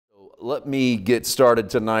Let me get started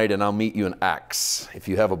tonight, and I'll meet you in Acts. If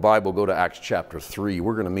you have a Bible, go to Acts chapter 3.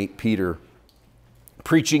 We're going to meet Peter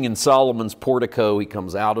preaching in Solomon's portico. He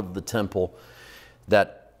comes out of the temple,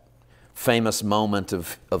 that famous moment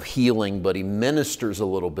of healing, but he ministers a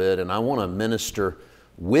little bit, and I want to minister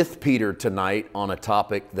with Peter tonight on a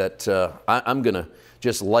topic that I'm going to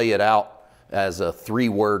just lay it out as a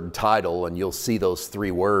three-word title, and you'll see those three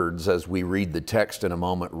words as we read the text in a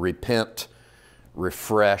moment: repent,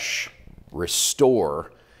 refresh,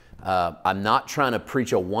 restore. I'm not trying to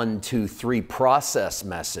preach a 1, 2, 3 process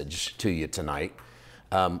message to you tonight.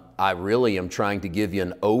 I really am trying to give you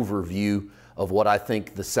an overview of what I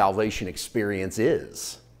think the salvation experience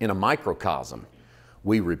is in a microcosm.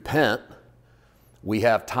 We repent. We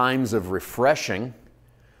have times of refreshing.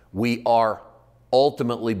 We are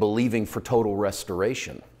ultimately believing for total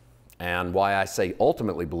restoration. And why I say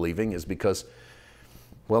ultimately believing is because,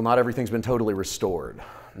 well, not everything's been totally restored.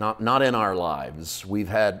 Not in our lives.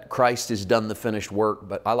 Christ has done the finished work,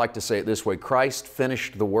 but I like to say it this way: Christ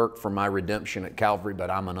finished the work for my redemption at Calvary, but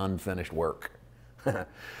I'm an unfinished work.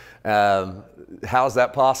 How's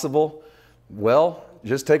that possible? Well,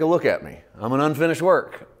 just take a look at me. I'm an unfinished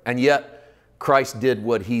work. And yet, Christ did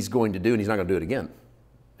what He's going to do, and He's not going to do it again.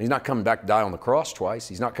 He's not coming back to die on the cross twice.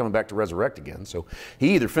 He's not coming back to resurrect again. So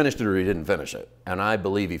He either finished it or He didn't finish it. And I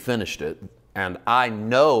believe He finished it. And I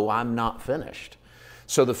know I'm not finished.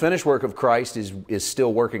 So the finished work of Christ is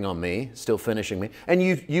still working on me, still finishing me. And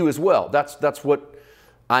you as well. That's what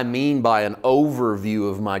I mean by an overview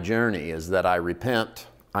of my journey, is that I repent,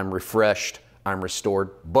 I'm refreshed, I'm restored.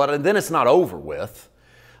 But then it's not over with.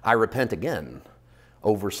 I repent again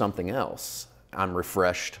over something else. I'm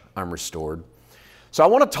refreshed, I'm restored. So I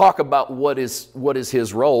want to talk about what is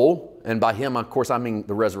His role, and by Him, of course, I mean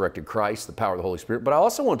the resurrected Christ, the power of the Holy Spirit, but I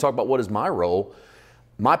also want to talk about what is my role,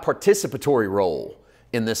 my participatory role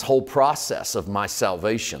in this whole process of my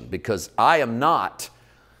salvation, because I am not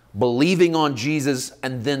believing on Jesus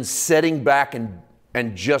and then sitting back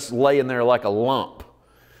and just laying there like a lump.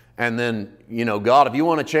 And then, God, if you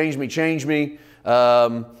want to change me, change me.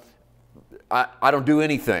 I don't do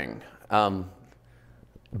anything.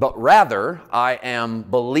 But rather, I am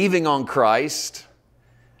believing on Christ,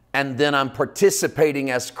 and then I'm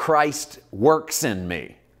participating as Christ works in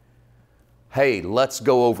me. Hey, let's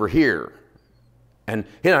go over here. And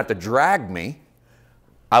He don't have to drag me.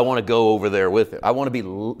 I want to go over there with it. I want to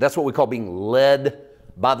be, that's what we call being led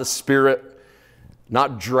by the Spirit,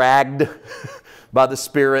 not dragged by the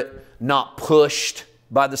Spirit, not pushed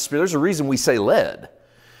by the Spirit. There's a reason we say led.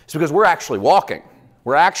 It's because we're actually walking.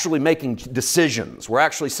 We're actually making decisions. We're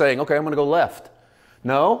actually saying, okay, I'm going to go left.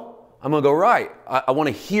 No, I'm going to go right. I want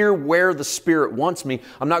to hear where the Spirit wants me.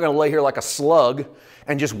 I'm not going to lay here like a slug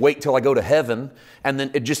and just wait till I go to heaven and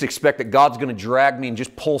then just expect that God's going to drag me and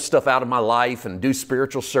just pull stuff out of my life and do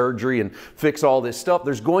spiritual surgery and fix all this stuff.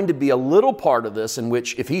 There's going to be a little part of this in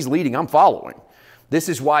which if He's leading, I'm following. This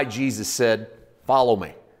is why Jesus said, follow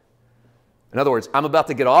me. In other words, I'm about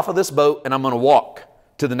to get off of this boat and I'm going to walk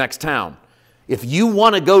to the next town. If you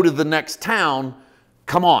want to go to the next town,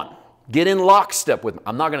 come on, get in lockstep with me.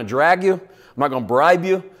 I'm not going to drag you. I'm not going to bribe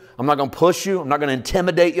you. I'm not going to push you. I'm not going to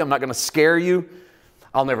intimidate you. I'm not going to scare you.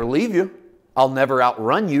 I'll never leave you. I'll never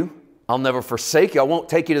outrun you. I'll never forsake you. I won't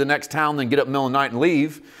take you to the next town, then get up in the middle of the night and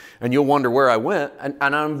leave, and you'll wonder where I went. And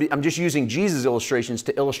I'm just using Jesus' illustrations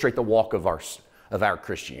to illustrate the walk of our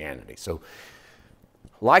Christianity. So,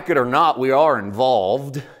 like it or not, we are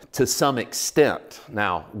involved to some extent.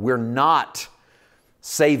 Now, we're not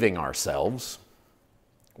saving ourselves.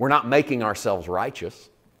 We're not making ourselves righteous.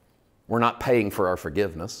 We're not paying for our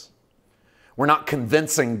forgiveness. We're not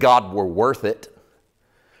convincing God we're worth it.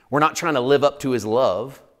 We're not trying to live up to His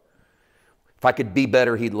love. If I could be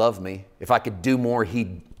better, He'd love me. If I could do more,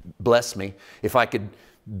 He'd bless me. If I could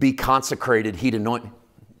be consecrated, He'd anoint me.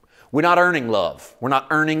 We're not earning love. We're not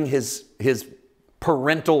earning His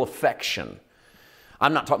parental affection.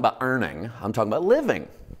 I'm not talking about earning. I'm talking about living.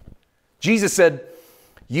 Jesus said,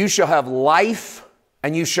 you shall have life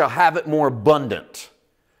and you shall have it more abundant.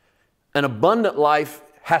 An abundant life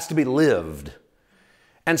has to be lived.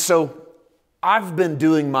 And so I've been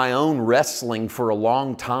doing my own wrestling for a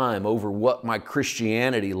long time over what my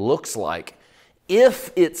Christianity looks like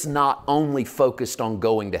if it's not only focused on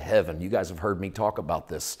going to heaven. You guys have heard me talk about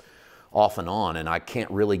this off and on, and I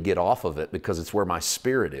can't really get off of it because it's where my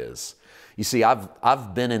spirit is. You see,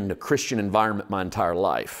 I've been in the Christian environment my entire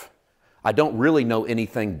life. I don't really know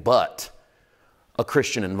anything but a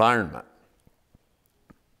Christian environment.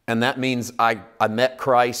 And that means I met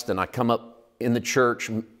Christ and I come up in the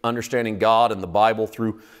church understanding God and the Bible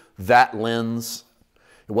through that lens.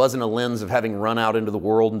 It wasn't a lens of having run out into the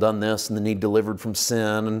world and done this and the need delivered from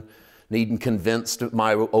sin and needing convinced that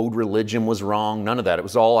my old religion was wrong. None of that. It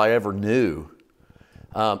was all I ever knew.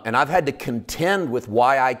 And I've had to contend with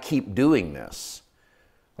why I keep doing this.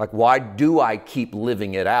 Like, why do I keep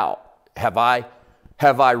living it out? Have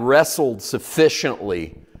I wrestled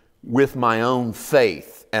sufficiently with my own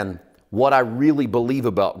faith and what I really believe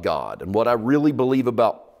about God and what I really believe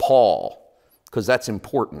about Paul? Because that's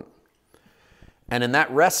important. And in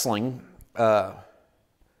that wrestling, I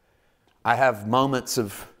have moments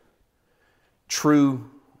of true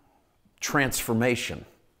transformation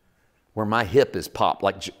where my hip is popped,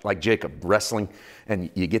 like Jacob wrestling, and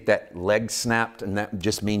you get that leg snapped, and that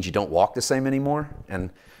just means you don't walk the same anymore. And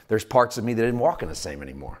there's parts of me that isn't walking the same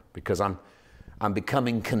anymore because I'm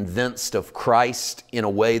becoming convinced of Christ in a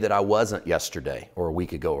way that I wasn't yesterday or a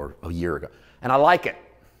week ago or a year ago. And I like it.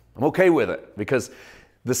 I'm okay with it because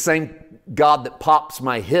the same God that pops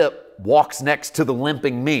my hip walks next to the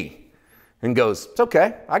limping me and goes, it's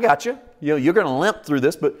okay, I got you. You're going to limp through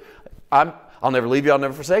this, but I'll never leave you, I'll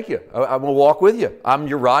never forsake you. I'm going to walk with you. I'm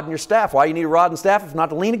your rod and your staff. Why you need a rod and staff if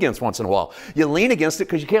not to lean against once in a while? You lean against it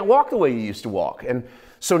because you can't walk the way you used to walk. And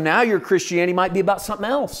so now your Christianity might be about something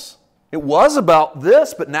else. It was about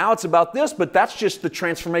this, but now it's about this, but that's just the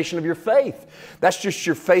transformation of your faith. That's just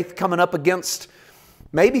your faith coming up against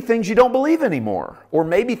maybe things you don't believe anymore, or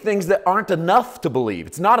maybe things that aren't enough to believe.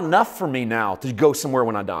 It's not enough for me now to go somewhere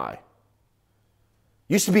when I die.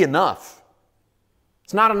 Used to be enough.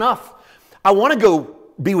 It's not enough. I want to go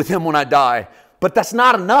be with Him when I die, but that's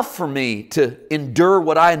not enough for me to endure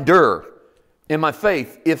what I endure in my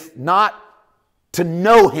faith, if not to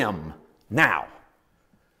know Him now.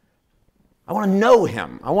 I want to know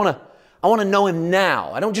Him. I want to know Him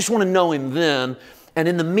now. I don't just want to know Him then. And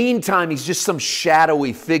in the meantime, He's just some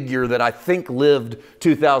shadowy figure that I think lived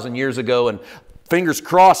 2,000 years ago, and fingers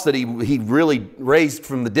crossed that he really raised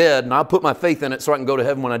from the dead, and I'll put my faith in it so I can go to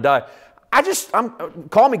heaven when I die.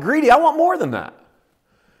 Call me greedy. I want more than that.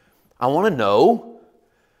 I want to know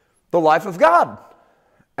the life of God.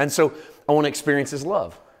 And so I want to experience His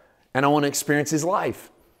love. And I want to experience His life.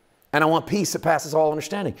 And I want peace that passes all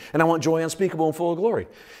understanding. And I want joy unspeakable and full of glory.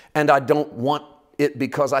 And I don't want it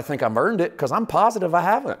because I think I've earned it, because I'm positive I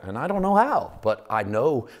haven't, and I don't know how. But I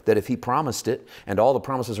know that if He promised it, and all the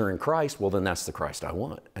promises are in Christ, well, then that's the Christ I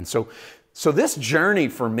want. And so this journey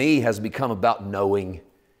for me has become about knowing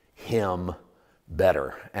Him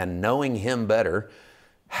better. And knowing Him better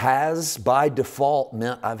has, by default,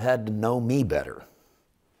 meant I've had to know me better.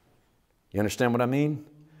 You understand what I mean?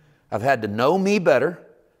 I've had to know me better,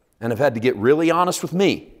 and I've had to get really honest with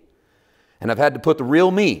me. And I've had to put the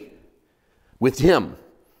real me with Him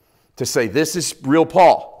to say, this is real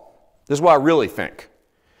Paul. This is what I really think.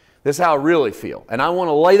 This is how I really feel. And I want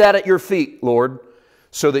to lay that at your feet, Lord,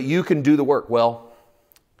 so that you can do the work. Well,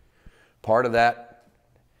 part of that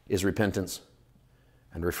is repentance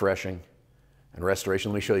and refreshing and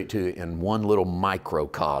restoration. Let me show you too in one little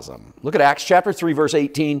microcosm. Look at Acts chapter 3, verse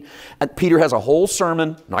 18. And Peter has a whole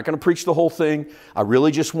sermon. I'm not going to preach the whole thing. I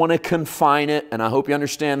really just want to confine it, and I hope you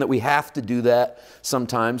understand that we have to do that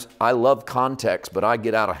sometimes. I love context, but I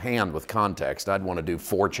get out of hand with context. I'd want to do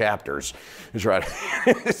 4 chapters. That's right.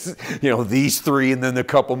 These 3 and then a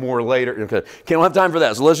couple more later. Okay. Can't have time for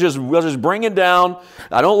that. So let's just bring it down.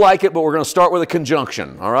 I don't like it, but we're going to start with a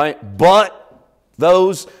conjunction. All right? But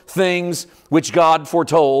those things which God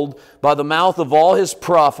foretold by the mouth of all His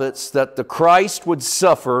prophets that the Christ would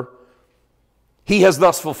suffer, He has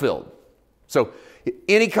thus fulfilled. So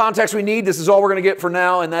any context we need, this is all we're going to get for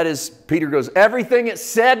now, and that is, Peter goes, everything it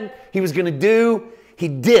said He was going to do, He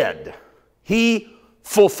did. He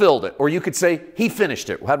fulfilled it. Or you could say, He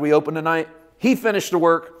finished it. How'd we open tonight? He finished the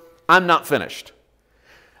work. I'm not finished.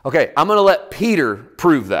 Okay, I'm going to let Peter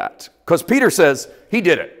prove that, because Peter says He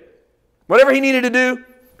did it. Whatever He needed to do,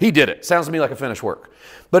 He did it. Sounds to me like a finished work.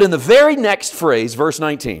 But in the very next phrase, verse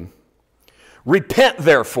 19, repent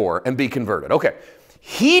therefore and be converted. Okay,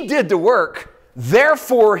 He did the work,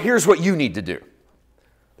 therefore here's what you need to do.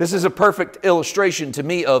 This is a perfect illustration to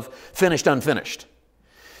me of finished, unfinished.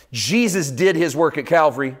 Jesus did His work at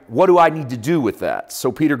Calvary. What do I need to do with that? So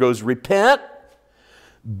Peter goes, repent,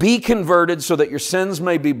 be converted so that your sins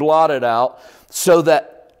may be blotted out, so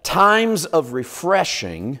that times of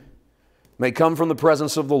refreshing may come from the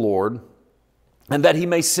presence of the Lord, and that He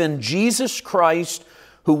may send Jesus Christ,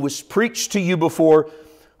 who was preached to you before,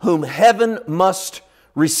 whom heaven must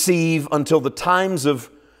receive until the times of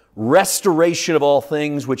restoration of all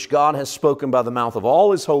things, which God has spoken by the mouth of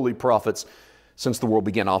all His holy prophets since the world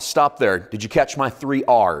began. I'll stop there. Did you catch my 3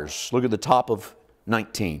 R's? Look at the top of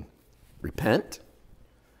 19. Repent,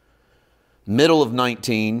 middle of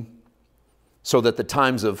 19, so that the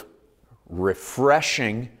times of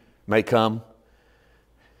refreshing may come.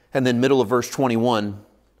 And then middle of verse 21,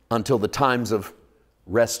 until the times of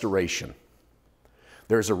restoration.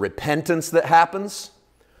 There's a repentance that happens.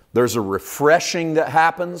 There's a refreshing that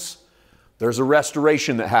happens. There's a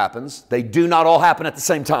restoration that happens. They do not all happen at the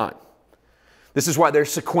same time. This is why they're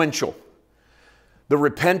sequential. The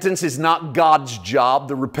repentance is not God's job.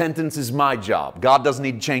 The repentance is my job. God doesn't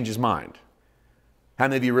need to change His mind. How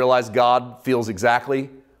many of you realize God feels exactly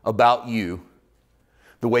about you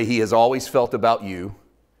the way He has always felt about you,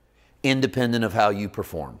 independent of how you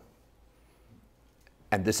perform?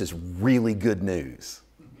 And this is really good news.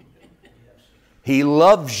 He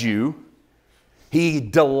loves you. He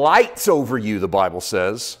delights over you, the Bible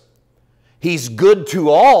says. He's good to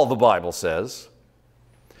all, the Bible says.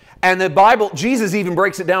 And the Bible, Jesus even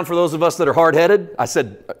breaks it down for those of us that are hard-headed. I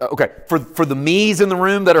said, okay, for the me's in the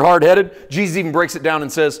room that are hard-headed, Jesus even breaks it down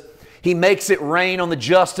and says, He makes it rain on the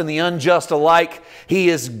just and the unjust alike. He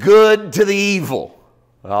is good to the evil.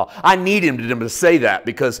 Well, I need him to say that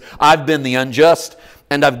because I've been the unjust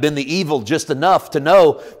and I've been the evil just enough to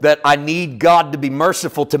know that I need God to be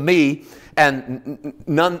merciful to me, and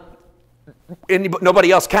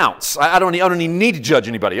nobody else counts. I don't even need to judge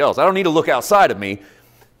anybody else. I don't need to look outside of me.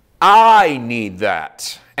 I need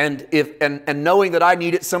that. And knowing that I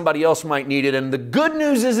need it, somebody else might need it. And the good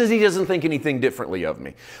news is He doesn't think anything differently of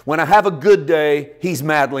me. When I have a good day, He's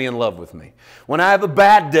madly in love with me. When I have a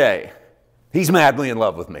bad day, He's madly in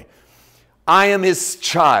love with me. I am His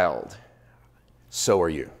child. So are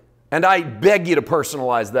you. And I beg you to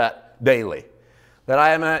personalize that daily. That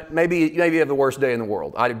I am maybe you have the worst day in the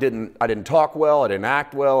world. I didn't talk well. I didn't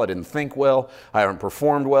act well. I didn't think well. I haven't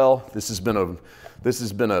performed well. This has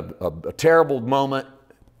been a terrible moment.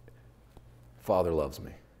 Father loves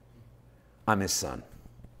me. I'm His son.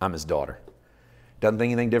 I'm His daughter. Doesn't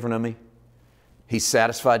think anything different of me. He's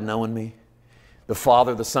satisfied knowing me. The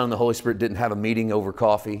Father, the Son, and the Holy Spirit didn't have a meeting over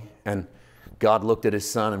coffee, and God looked at His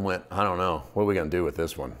Son and went, I don't know, what are we going to do with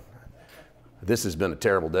this one? This has been a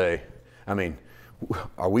terrible day. I mean,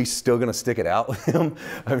 are we still going to stick it out with Him?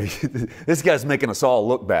 I mean, this guy's making us all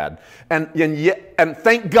look bad. And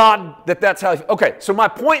thank God that that's how. Okay, so my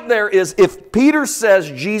point there is, if Peter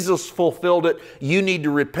says Jesus fulfilled it, you need to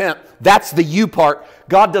repent. That's the you part.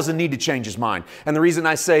 God doesn't need to change His mind. And the reason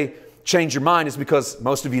I say change your mind is because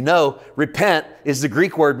most of you know repent is the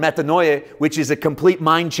Greek word metanoia, which is a complete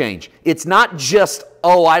mind change. It's not just,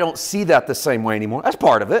 oh, I don't see that the same way anymore. That's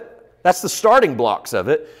part of it. That's the starting blocks of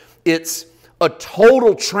it. It's a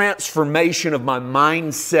total transformation of my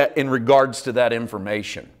mindset in regards to that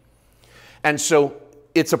information. And so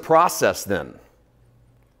it's a process then.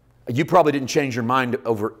 You probably didn't change your mind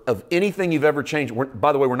of anything you've ever changed.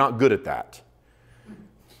 By the way, we're not good at that.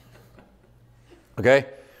 Okay?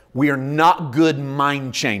 We are not good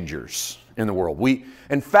mind changers in the world.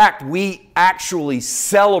 In fact, we actually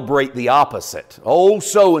celebrate the opposite. Oh,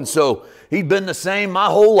 so-and-so, he'd been the same my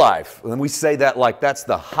whole life. And we say that like that's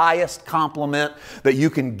the highest compliment that you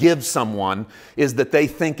can give someone, is that they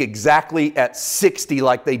think exactly at 60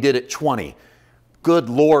 like they did at 20. Good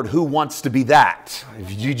Lord, who wants to be that?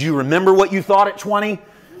 Did you remember what you thought at 20?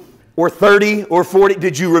 Or 30 or 40?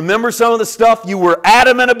 Did you remember some of the stuff you were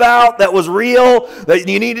adamant about that was real, that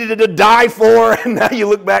you needed to die for? And now you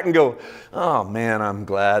look back and go, oh man, I'm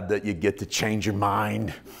glad that you get to change your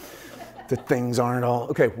mind. That things aren't all...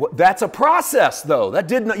 Okay, well, that's a process though. You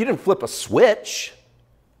didn't flip a switch.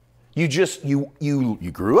 You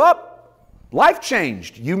grew up. Life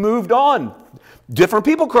changed. You moved on. Different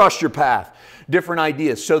people crossed your path. Different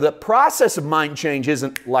ideas. So the process of mind change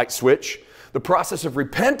isn't light switch. The process of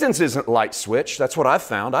repentance isn't light switch. That's what I've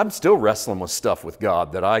found. I'm still wrestling with stuff with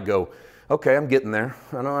God that I go, okay, I'm getting there.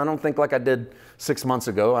 I don't think like I did 6 months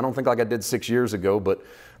ago. I don't think like I did 6 years ago, but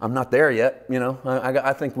I'm not there yet. You know,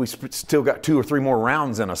 I think we still got 2 or 3 more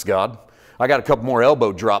rounds in us, God. I got a couple more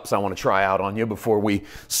elbow drops I want to try out on you before we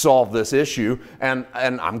solve this issue. And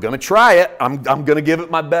I'm going to try it. I'm going to give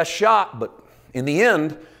it my best shot. But in the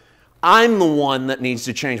end, I'm the one that needs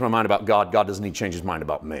to change my mind about God. God doesn't need to change His mind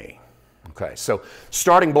about me. Okay, so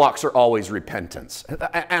starting blocks are always repentance.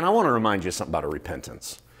 And I want to remind you something about a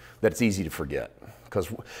repentance that it's easy to forget.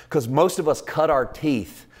 Because most of us cut our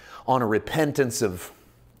teeth on a repentance of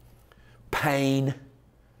pain,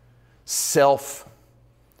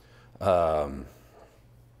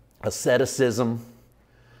 asceticism.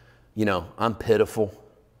 You know, I'm pitiful.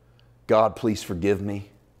 God, please forgive me.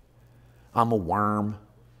 I'm a worm.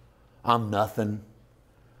 I'm nothing.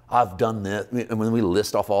 I've done this. And when we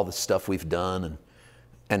list off all the stuff we've done,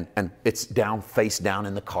 and it's down, face down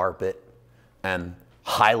in the carpet, and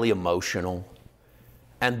highly emotional.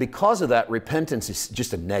 And because of that, repentance is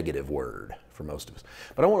just a negative word for most of us.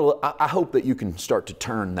 But I hope that you can start to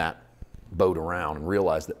turn that boat around and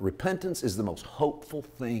realize that repentance is the most hopeful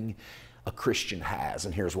thing a Christian has.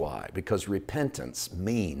 And here's why. Because repentance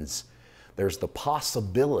means there's the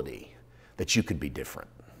possibility that you could be different.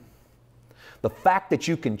 The fact that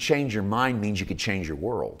you can change your mind means you could change your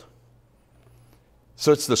world.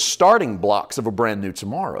 So it's the starting blocks of a brand new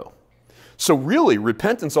tomorrow. So really,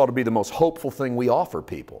 repentance ought to be the most hopeful thing we offer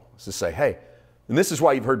people. Is to say, hey, and this is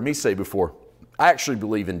why you've heard me say before, I actually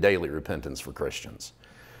believe in daily repentance for Christians.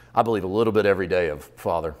 I believe a little bit every day of,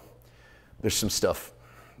 Father, there's some stuff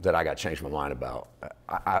that I got to change my mind about.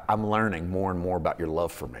 I'm learning more and more about your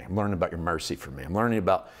love for me. I'm learning about your mercy for me. I'm learning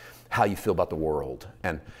about how you feel about the world.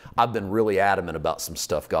 And I've been really adamant about some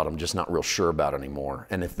stuff, God, I'm just not real sure about anymore.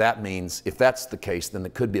 And if that's the case, then there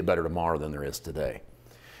could be a better tomorrow than there is today.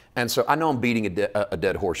 And so I know I'm beating a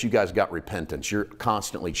dead horse. You guys got repentance. You're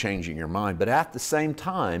constantly changing your mind. But at the same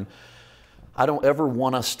time, I don't ever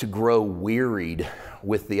want us to grow wearied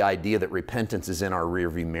with the idea that repentance is in our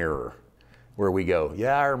rearview mirror, where we go,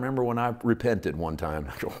 yeah, I remember when I repented one time.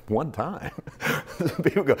 I go, one time?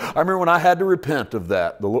 People go, I remember when I had to repent of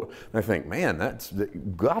that. The Lord, and I think, man,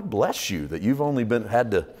 God bless you that you've only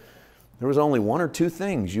there was only one or two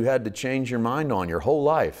things you had to change your mind on your whole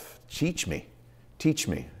life. Teach me.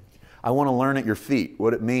 I want to learn at your feet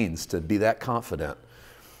what it means to be that confident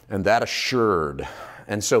and that assured.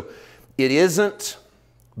 And so it isn't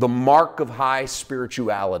the mark of high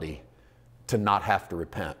spirituality to not have to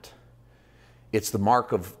repent. It's the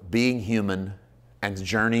mark of being human and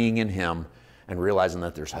journeying in Him and realizing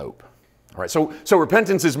that there's hope. All right, so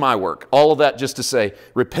repentance is my work. All of that just to say,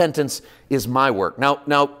 repentance is my work. Now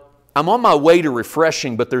I'm on my way to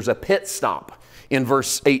refreshing, but there's a pit stop in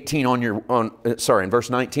verse 18 in verse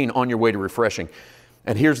 19 on your way to refreshing.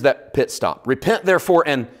 And here's that pit stop. Repent therefore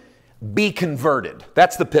and be converted.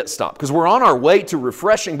 That's the pit stop. Because we're on our way to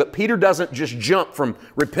refreshing, but Peter doesn't just jump from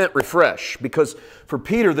repent, refresh. Because for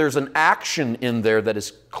Peter, there's an action in there that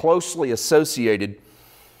is closely associated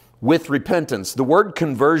with repentance. The word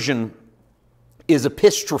conversion is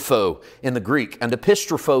epistropho in the Greek. And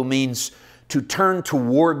epistropho means to turn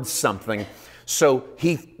towards something. So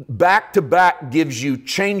he back to back gives you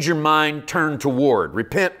change your mind, turn toward.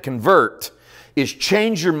 Repent, convert is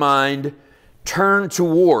change your mind, turn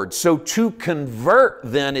toward. So to convert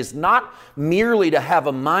then is not merely to have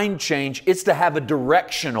a mind change, it's to have a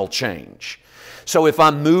directional change. So if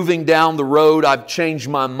I'm moving down the road, I've changed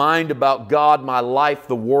my mind about God, my life,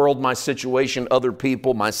 the world, my situation, other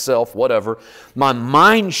people, myself, whatever. My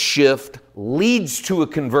mind shift leads to a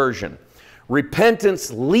conversion.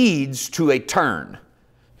 Repentance leads to a turn.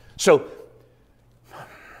 So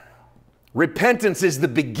repentance is the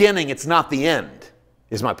beginning, it's not the end,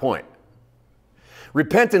 is my point.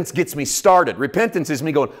 Repentance gets me started. Repentance is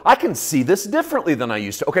me going, I can see this differently than I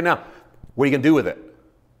used to. Okay, now, what are you going to do with it?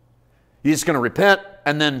 You're just going to repent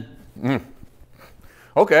and then,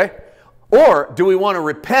 okay. Or do we want to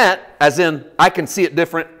repent as in, I can see it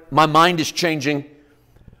different, my mind is changing.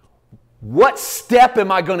 What step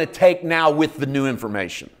am I going to take now with the new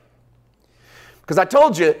information? Because I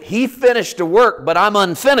told you, He finished the work, but I'm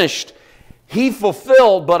unfinished. He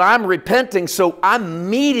fulfilled, but I'm repenting, so I'm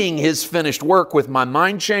meeting His finished work with my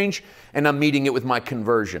mind change, and I'm meeting it with my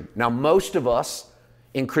conversion. Now, most of us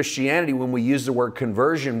in Christianity, when we use the word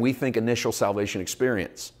conversion, we think initial salvation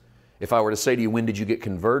experience. If I were to say to you, when did you get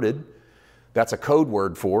converted? That's a code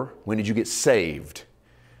word for when did you get saved?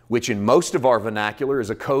 Which in most of our vernacular is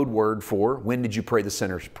a code word for when did you pray the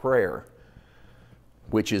sinner's prayer?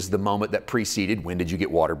 Which is the moment that preceded when did you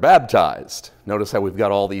get water baptized? Notice how we've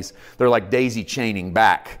got all these, they're like daisy chaining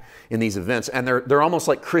back in these events. And they're almost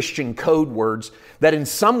like Christian code words that in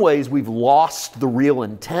some ways we've lost the real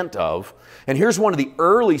intent of. And here's one of the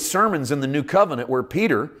early sermons in the New Covenant where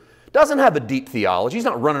Peter doesn't have a deep theology. He's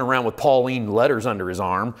not running around with Pauline letters under his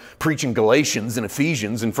arm, preaching Galatians and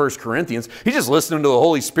Ephesians and 1 Corinthians. He's just listening to the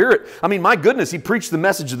Holy Spirit. I mean, my goodness, he preached the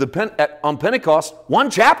message of on Pentecost one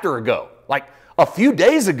chapter ago. Like a few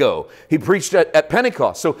days ago, he preached at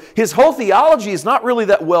Pentecost. So his whole theology is not really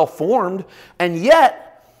that well formed. And yet,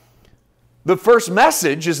 the first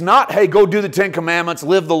message is not, hey, go do the 10 Commandments,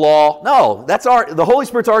 live the law. No, the Holy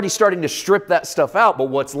Spirit's already starting to strip that stuff out. But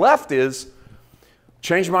what's left is,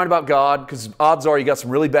 change your mind about God, because odds are you got some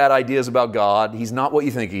really bad ideas about God. He's not what you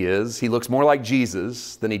think He is. He looks more like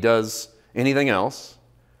Jesus than He does anything else.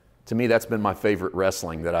 To me, that's been my favorite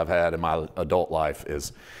wrestling that I've had in my adult life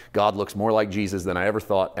is God looks more like Jesus than I ever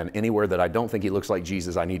thought, and anywhere that I don't think He looks like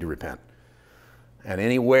Jesus, I need to repent. And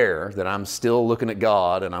anywhere that I'm still looking at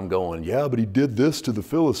God and I'm going, yeah, but he did this to the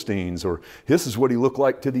Philistines, or this is what he looked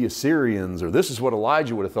like to the Assyrians, or this is what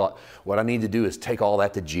Elijah would have thought. What I need to do is take all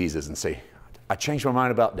that to Jesus and say, I changed my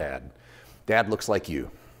mind about Dad. Dad looks like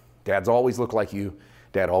you. Dad's always looked like you.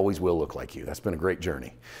 Dad always will look like you. That's been a great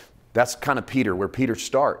journey. That's kind of Peter, where Peter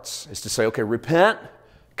starts, is to say, okay, repent,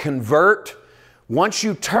 convert. Once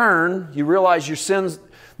you turn, you realize your sins,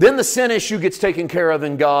 then the sin issue gets taken care of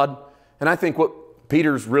in God. And I think what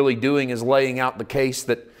Peter's really doing is laying out the case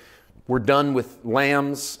that we're done with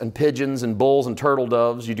lambs and pigeons and bulls and turtle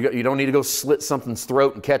doves. You don't need to go slit something's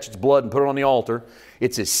throat and catch its blood and put it on the altar.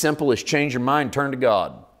 It's as simple as change your mind, turn to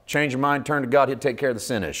God. Change your mind, turn to God, He'll take care of the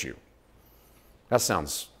sin issue. That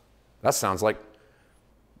sounds like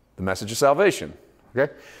the message of salvation,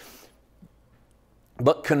 okay?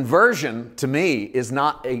 But conversion, to me, it's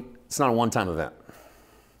not a one-time event.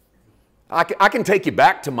 I can take you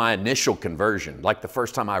back to my initial conversion, like the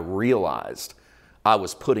first time I realized I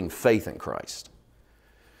was putting faith in Christ.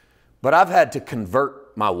 But I've had to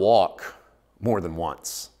convert my walk more than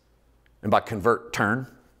once. And by convert, turn.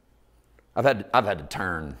 I've had to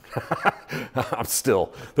turn.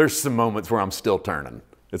 There's some moments where I'm still turning.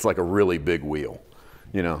 It's like a really big wheel,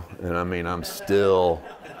 you know, and I mean, I'm still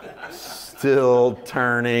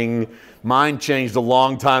turning. Mine changed a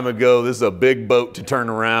long time ago. This is a big boat to turn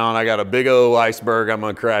around. I got a big old iceberg I'm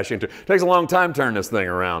going to crash into. It takes a long time to turn this thing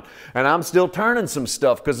around. And I'm still turning some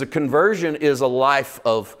stuff because the conversion is a life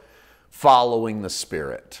of following the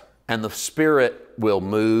Spirit. And the Spirit will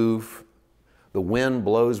move. The wind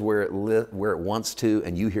blows where it wants to,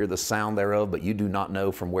 and you hear the sound thereof, but you do not know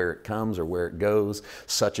from where it comes or where it goes.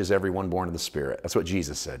 Such is everyone born of the Spirit. That's what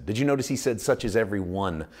Jesus said. Did you notice He said, such is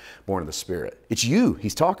everyone born of the Spirit? It's you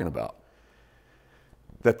He's talking about.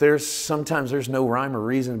 That sometimes there's no rhyme or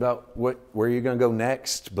reason about where you're going to go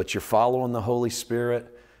next, but you're following the Holy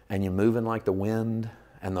Spirit and you're moving like the wind,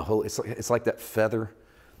 and it's like that feather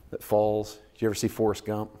that falls. Did you ever see Forrest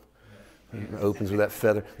Gump? It opens with that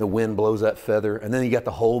feather. The wind blows that feather, and then you got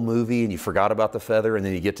the whole movie and you forgot about the feather, and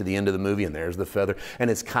then you get to the end of the movie and there's the feather. And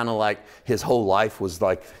it's kind of like his whole life was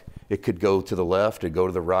like it could go to the left, it could go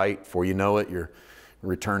to the right. Before you know it, you're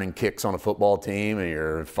returning kicks on a football team, and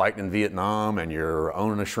you're fighting in Vietnam, and you're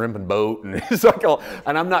owning a shrimping boat, and it's like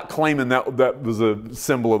and I'm not claiming that was a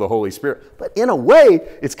symbol of the Holy Spirit, but in a way,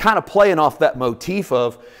 it's kind of playing off that motif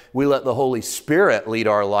of we let the Holy Spirit lead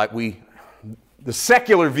our life. The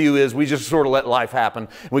secular view is we just sort of let life happen,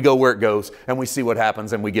 and we go where it goes, and we see what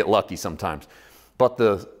happens, and we get lucky sometimes. But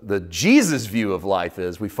the Jesus view of life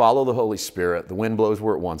is we follow the Holy Spirit, the wind blows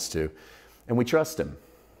where it wants to, and we trust Him.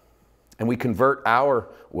 And we convert our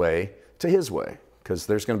way to His way, because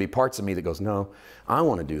there's going to be parts of me that goes, no, I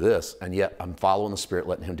want to do this, and yet I'm following the Spirit,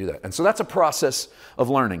 letting Him do that. And so that's a process of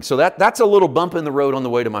learning. So that's a little bump in the road on the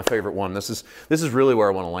way to my favorite one. This is really where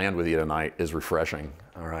I want to land with you tonight, is refreshing,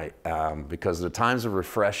 all right? Because the times of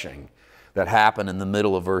refreshing that happen in the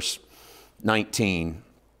middle of verse 19,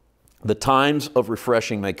 the times of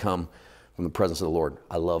refreshing may come from the presence of the Lord.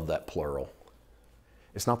 I love that plural.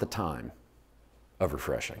 It's not the time of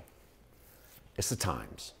refreshing. It's the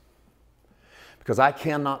times. Because I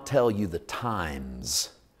cannot tell you the times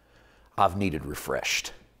I've needed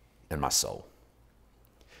refreshed in my soul.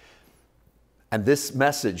 And this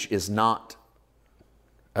message is not,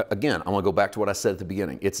 again, I'm going to go back to what I said at the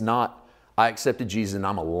beginning. It's not, I accepted Jesus and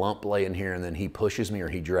I'm a lump laying here and then He pushes me or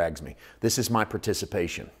He drags me. This is my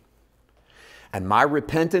participation. And my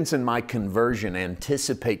repentance and my conversion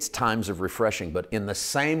anticipates times of refreshing. But in the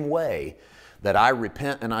same way that I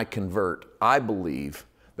repent and I convert, I believe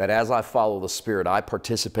that as I follow the Spirit, I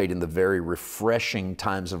participate in the very refreshing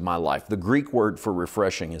times of my life. The Greek word for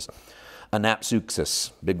refreshing is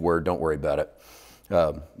anapsuxis. Big word, don't worry about it.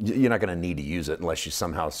 You're not going to need to use it unless you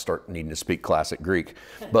somehow start needing to speak classic Greek.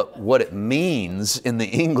 But what it means in the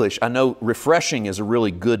English, I know refreshing is a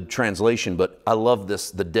really good translation, but I love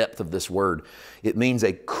the depth of this word. It means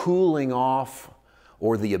a cooling off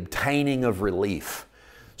or the obtaining of relief.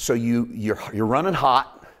 So you're running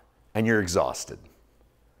hot and you're exhausted.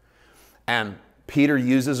 And Peter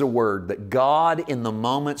uses a word that God, in the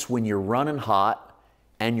moments when you're running hot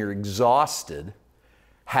and you're exhausted,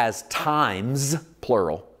 has times,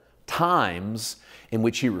 plural, times in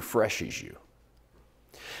which He refreshes you.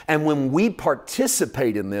 And when we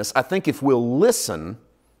participate in this, I think if we'll listen,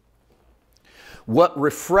 what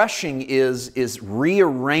refreshing is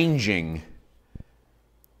rearranging.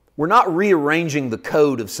 We're not rearranging the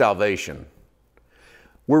code of salvation.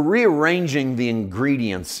 We're rearranging the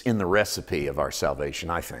ingredients in the recipe of our salvation,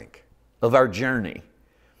 I think, of our journey.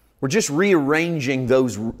 We're just rearranging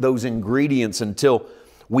those ingredients until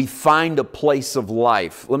we find a place of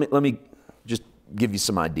life. Let me just give you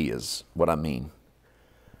some ideas what I mean.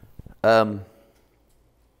 About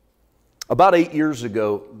 8 years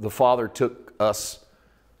ago, the Father took us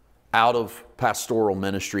out of pastoral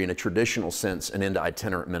ministry in a traditional sense and into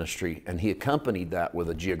itinerant ministry, and He accompanied that with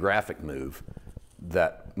a geographic move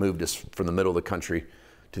that moved us from the middle of the country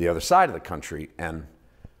to the other side of the country. And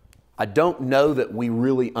I don't know that we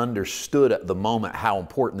really understood at the moment how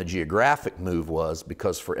important the geographic move was,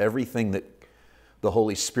 because for everything that the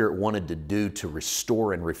Holy Spirit wanted to do to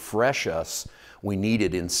restore and refresh us, we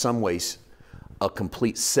needed in some ways a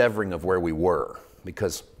complete severing of where we were,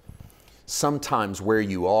 because sometimes where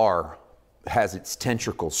you are has its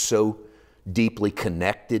tentacles so deeply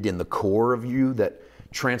connected in the core of you that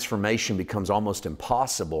transformation becomes almost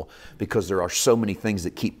impossible, because there are so many things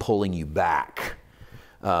that keep pulling you back,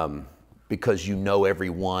 because you know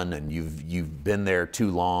everyone and you've been there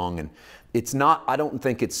too long. And it's not, I don't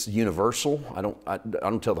think it's universal. I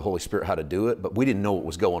don't tell the Holy Spirit how to do it, but we didn't know what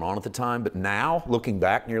was going on at the time. But now, looking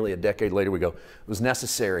back nearly a decade later, we go, it was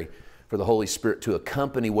necessary for the Holy Spirit to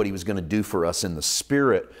accompany what He was going to do for us in the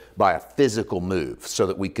Spirit by a physical move, so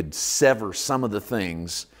that we could sever some of the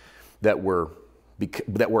things that were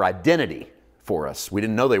identity for us. We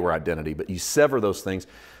didn't know they were identity, but you sever those things,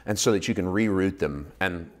 and so that you can reroute them.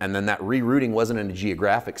 And then that rerouting wasn't in a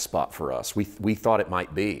geographic spot for us. We thought it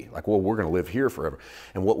might be like, well, we're going to live here forever.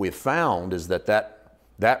 And what we've found is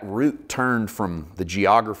that route turned from the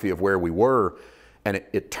geography of where we were, and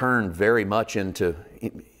it turned very much into,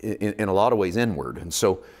 in a lot of ways, inward. And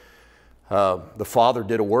so the Father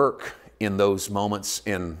did a work in those moments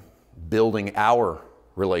in building our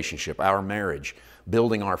relationship, our marriage,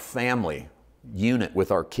 building our family unit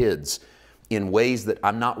with our kids in ways that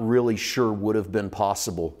I'm not really sure would have been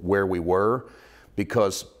possible where we were,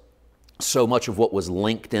 because so much of what was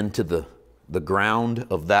linked into the ground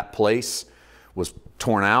of that place was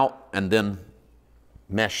torn out and then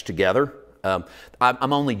meshed together.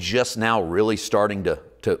 I'm only just now really starting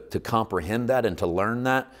to comprehend that and to learn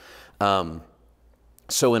that.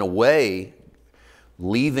 So in a way,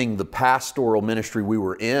 leaving the pastoral ministry we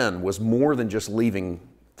were in was more than just leaving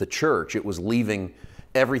the church. It was leaving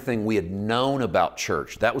everything we had known about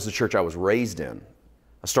church. That was the church I was raised in.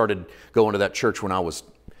 I started going to that church when I was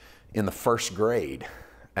in the first grade,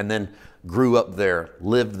 and then grew up there,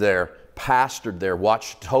 lived there, pastored there,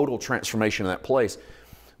 watched total transformation in that place.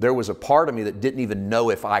 There was a part of me that didn't even know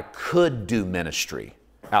if I could do ministry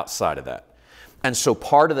outside of that. And so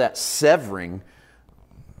part of that severing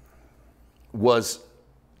was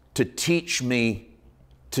to teach me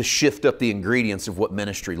to shift up the ingredients of what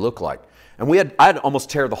ministry looked like. And I had to almost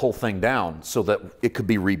tear the whole thing down so that it could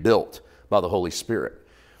be rebuilt by the Holy Spirit.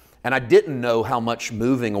 And I didn't know how much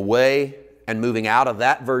moving away and moving out of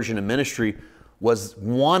that version of ministry was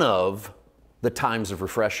one of the times of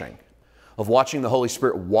refreshing, of watching the Holy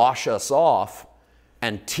Spirit wash us off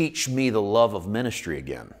and teach me the love of ministry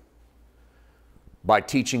again, by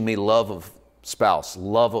teaching me love of spouse,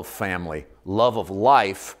 love of family, love of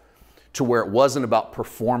life, to where it wasn't about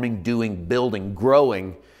performing, doing, building,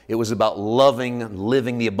 growing. It was about loving,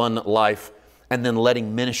 living the abundant life, and then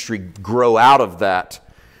letting ministry grow out of that,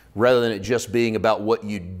 rather than it just being about what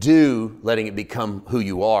you do, letting it become who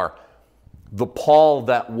you are. The Paul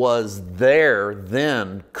that was there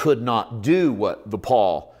then could not do what the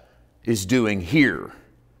Paul is doing here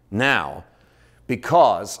now,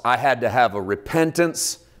 because I had to have a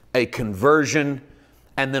repentance, a conversion,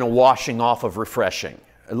 and then a washing off of refreshing,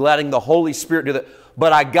 letting the Holy Spirit do that.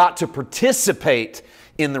 But I got to participate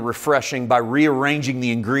in the refreshing by rearranging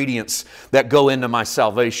the ingredients that go into my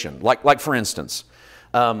salvation. Like for instance,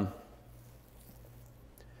 a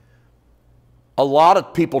lot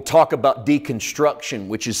of people talk about deconstruction,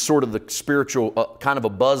 which is sort of the spiritual kind of a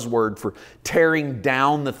buzzword for tearing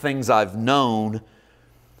down the things I've known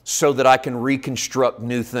so that I can reconstruct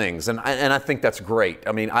new things. And I think that's great.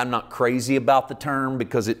 I mean, I'm not crazy about the term,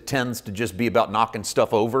 because it tends to just be about knocking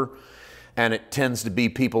stuff over. And it tends to be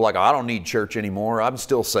people like, I don't need church anymore. I'm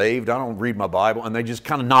still saved. I don't read my Bible. And they just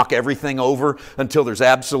kind of knock everything over until there's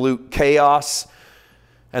absolute chaos.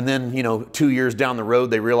 And then, 2 years down the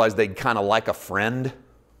road, they realize they'd kind of like a friend,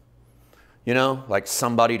 like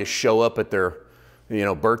somebody to show up at their,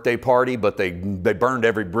 birthday party, but they burned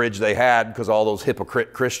every bridge they had because all those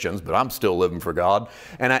hypocrite Christians, but I'm still living for God.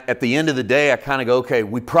 And at the end of the day, I kind of go, okay,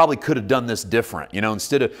 we probably could have done this different.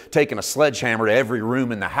 Instead of taking a sledgehammer to every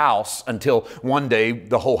room in the house until one day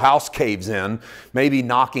the whole house caves in, maybe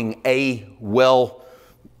knocking a well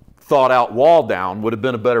thought out wall down would have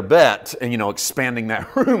been a better bet, and expanding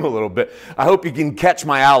that room a little bit. I hope you can catch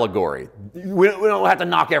my allegory. We don't have to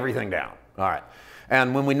knock everything down. All right.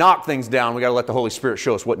 And when we knock things down, we got to let the Holy Spirit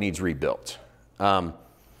show us what needs rebuilt.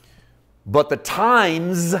 But the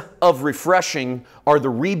times of refreshing are the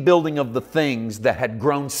rebuilding of the things that had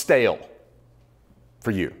grown stale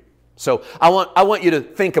for you. So I want you to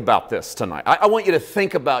think about this tonight. I want you to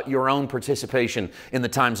think about your own participation in the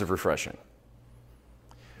times of refreshing.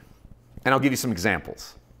 And I'll give you some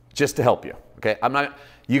examples just to help you. Okay?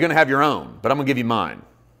 You're going to have your own, but I'm going to give you mine.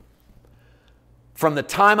 From the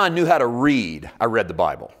time I knew how to read, I read the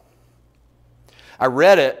Bible. I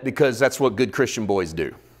read it because that's what good Christian boys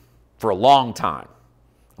do for a long time.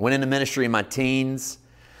 I went into ministry in my teens.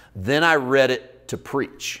 Then I read it to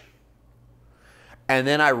preach. And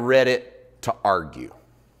then I read it to argue.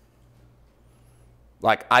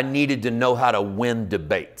 Like I needed to know how to win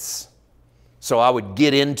debates. So I would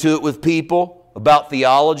get into it with people about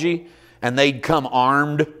theology, and they'd come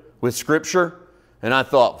armed with Scripture. And I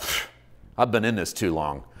thought, I've been in this too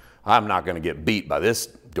long. I'm not going to get beat by this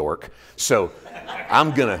dork. So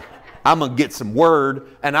I'm gonna get some word.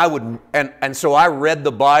 And so I read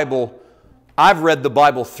the Bible. I've read the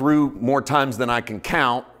Bible through more times than I can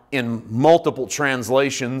count in multiple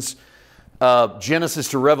translations. Genesis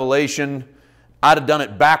to Revelation. I'd have done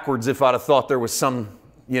it backwards if I'd have thought there was some,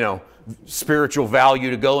 spiritual value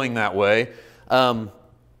to going that way.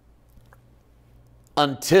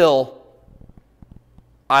 Until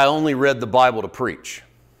I only read the Bible to preach.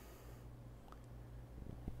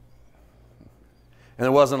 And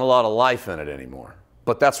there wasn't a lot of life in it anymore.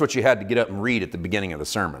 But that's what you had to get up and read at the beginning of the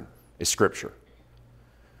sermon, is Scripture.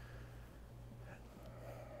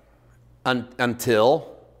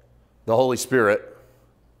 Until the Holy Spirit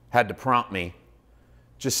had to prompt me,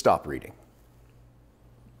 just stop reading.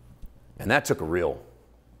 And that took a real,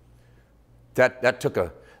 that took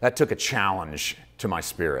a challenge to my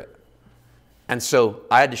spirit. And so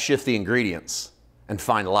I had to shift the ingredients and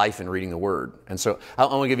find life in reading the Word. And so I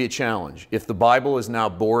want to give you a challenge. If the Bible is now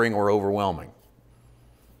boring or overwhelming,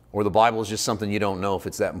 or the Bible is just something you don't know if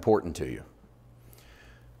it's that important to you,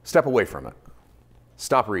 step away from it.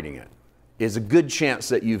 Stop reading it. There's a good chance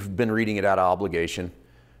that you've been reading it out of obligation.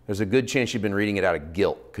 There's a good chance you've been reading it out of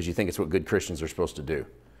guilt because you think it's what good Christians are supposed to do.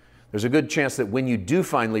 There's a good chance that when you do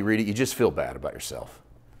finally read it, you just feel bad about yourself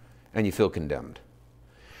and you feel condemned.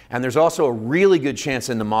 And there's also a really good chance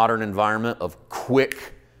in the modern environment of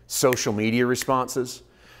quick social media responses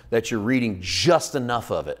that you're reading just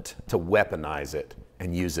enough of it to weaponize it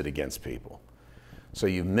and use it against people. So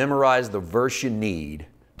you've memorized the verse you need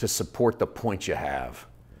to support the point you have.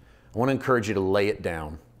 I want to encourage you to lay it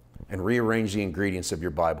down and rearrange the ingredients of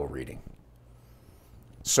your Bible reading.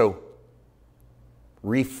 So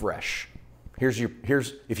refresh. Here's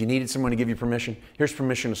if you needed someone to give you permission, here's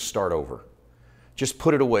permission to start over. Just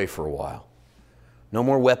put it away for a while. No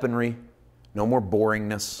more weaponry, no more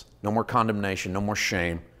boringness, no more condemnation, no more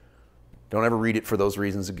shame. Don't ever read it for those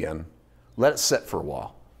reasons again. Let it set for a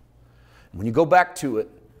while. When you go back to it,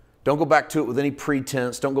 don't go back to it with any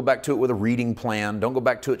pretense. Don't go back to it with a reading plan. Don't go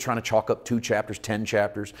back to it trying to chalk up 2 chapters, 10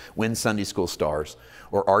 chapters, win Sunday school stars,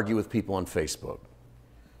 or argue with people on Facebook.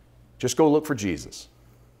 Just go look for Jesus.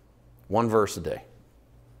 1 verse a day.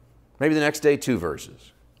 Maybe the next day, 2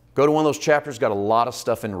 verses. Go to one of those chapters, got a lot of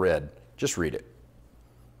stuff in red. Just read it.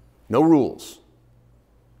 No rules.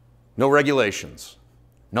 No regulations.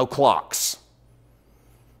 No clocks.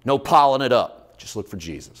 No piling it up. Just look for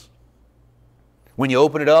Jesus. When you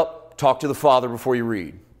open it up, talk to the Father before you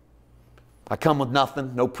read. I come with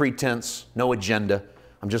nothing, no pretense, no agenda.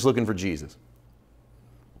 I'm just looking for Jesus.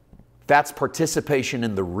 That's participation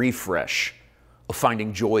in the refresh of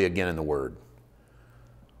finding joy again in the Word,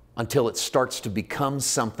 until it starts to become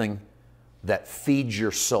something that feeds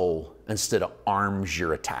your soul instead of arms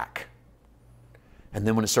your attack. And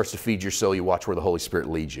then when it starts to feed your soul, you watch where the Holy Spirit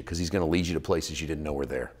leads you, because He's going to lead you to places you didn't know were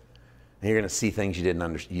there. And you're going to see things you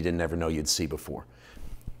didn't ever know you'd see before.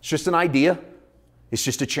 It's just an idea. It's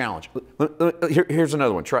just a challenge. Here's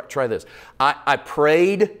another one. Try this. I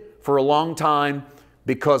prayed for a long time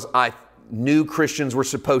because I knew Christians were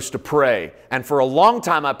supposed to pray. And for a long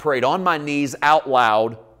time I prayed on my knees out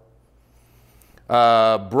loud,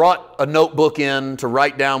 brought a notebook in to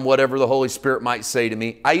write down whatever the Holy Spirit might say to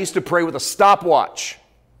me. I used to pray with a stopwatch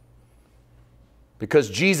because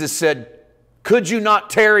Jesus said, "Could you not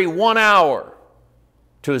tarry 1 hour?"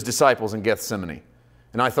 to His disciples in Gethsemane.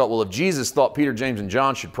 And I thought, well, if Jesus thought Peter, James, and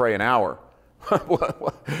John should pray an hour,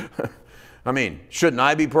 I mean, shouldn't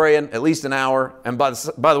I be praying at least an hour? And by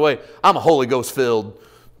the way, I'm a Holy Ghost-filled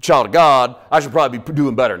child of God. I should probably be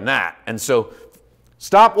doing better than that. And so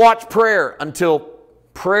stopwatch prayer until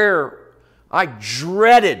prayer, I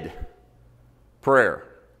dreaded prayer.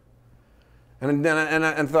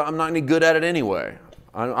 And thought, I'm not any good at it anyway.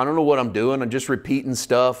 I don't know what I'm doing. I'm just repeating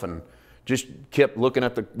stuff and just kept looking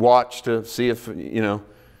at the watch to see if, you know.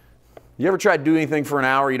 You ever tried to do anything for an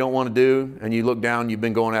hour you don't want to do, and you look down, you've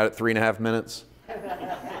been going at it 3.5 minutes?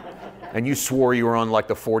 And you swore you were on like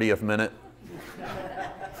the 40th minute?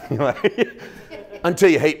 Until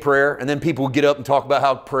you hate prayer, and then people get up and talk about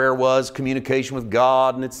how prayer was communication with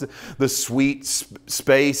God, and it's the sweet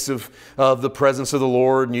space of the presence of the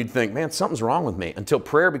Lord, and you'd think, man, something's wrong with me, until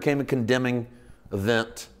prayer became a condemning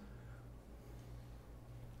event.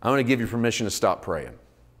 I'm going to give you permission to stop praying.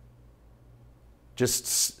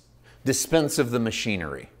 Just dispense of the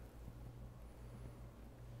machinery.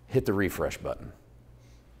 Hit the refresh button.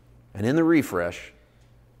 And in the refresh,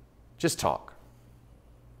 just talk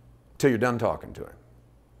till you're done talking to Him.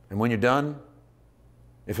 And when you're done,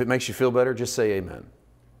 if it makes you feel better, just say amen.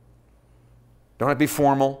 Don't have to be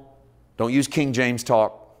formal. Don't use King James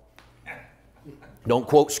talk. Don't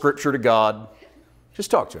quote scripture to God. Just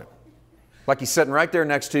talk to Him. Like He's sitting right there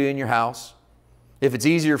next to you in your house. If it's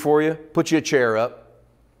easier for you, put you a chair up.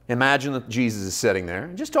 Imagine that Jesus is sitting there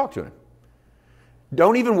and just talk to Him.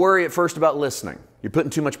 Don't even worry at first about listening. You're putting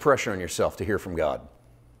too much pressure on yourself to hear from God.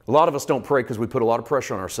 A lot of us don't pray because we put a lot of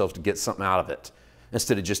pressure on ourselves to get something out of it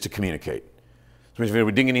instead of just to communicate. So if we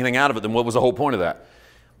didn't get anything out of it, then what was the whole point of that?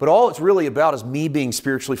 But all it's really about is me being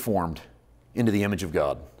spiritually formed into the image of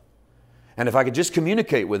God. And if I could just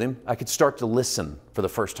communicate with Him, I could start to listen for the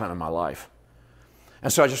first time in my life.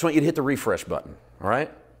 And so I just want you to hit the refresh button, all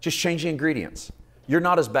right? Just change the ingredients. You're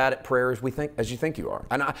not as bad at prayer as you think you are.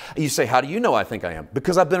 And you say, how do you know I think I am?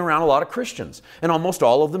 Because I've been around a lot of Christians, and almost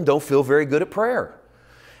all of them don't feel very good at prayer.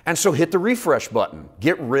 And so hit the refresh button.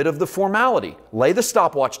 Get rid of the formality. Lay the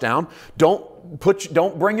stopwatch down. Don't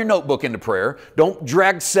bring your notebook into prayer. Don't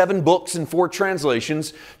drag 7 books and 4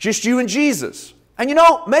 translations. Just you and Jesus. And you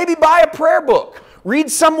know, maybe buy a prayer book.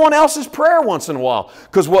 Read someone else's prayer once in a while.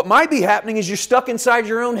 Because what might be happening is you're stuck inside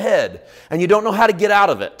your own head and you don't know how to get out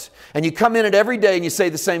of it. And you come in it every day and you say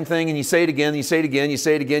the same thing and you say it again, and you say it again, you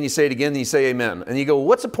say it again, you say it again, and you say amen. And you go, well,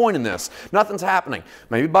 what's the point in this? Nothing's happening.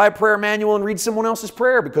 Maybe buy a prayer manual and read someone else's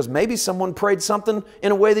prayer, because maybe someone prayed something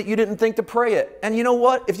in a way that you didn't think to pray it. And you know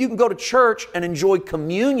what? If you can go to church and enjoy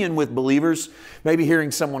communion with believers, maybe hearing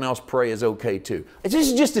someone else pray is okay too. This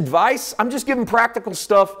is just advice. I'm just giving practical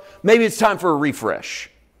stuff. Maybe it's time for a refresh.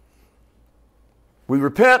 We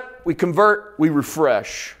repent, we convert, we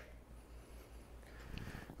refresh.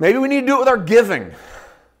 Maybe we need to do it with our giving.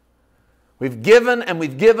 We've given and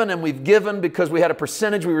we've given and we've given because we had a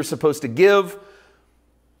percentage we were supposed to give.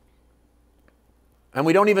 And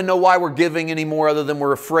we don't even know why we're giving anymore, other than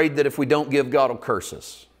we're afraid that if we don't give, God will curse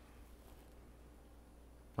us.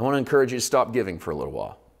 I want to encourage you to stop giving for a little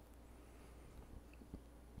while.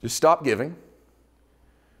 Just stop giving.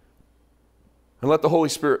 And let the Holy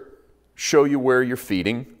Spirit show you where you're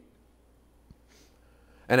feeding.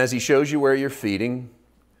 And as He shows you where you're feeding,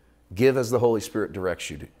 give as the Holy Spirit directs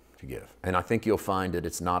you to give. And I think you'll find that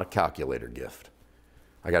it's not a calculator gift.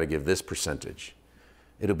 I got to give this percentage.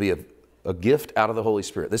 It'll be a gift out of the Holy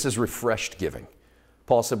Spirit. This is refreshed giving.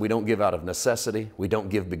 Paul said we don't give out of necessity. We don't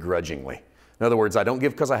give begrudgingly. In other words, I don't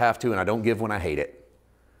give because I have to, and I don't give when I hate it.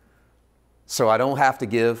 So I don't have to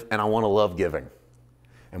give, and I want to love giving.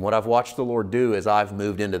 And what I've watched the Lord do as I've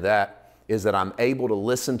moved into that is that I'm able to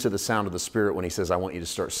listen to the sound of the Spirit when He says, I want you to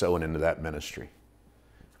start sowing into that ministry.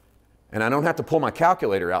 And I don't have to pull my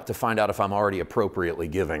calculator out to find out if I'm already appropriately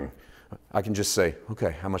giving. I can just say,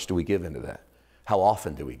 okay, how much do we give into that? How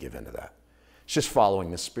often do we give into that? It's just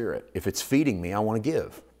following the Spirit. If it's feeding me, I want to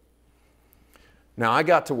give. Now, I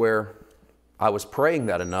got to where I was praying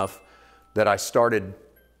that enough that I started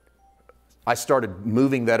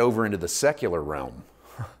moving that over into the secular realm.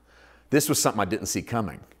 This was something I didn't see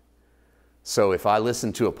coming. So if I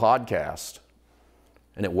listened to a podcast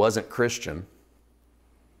and it wasn't Christian,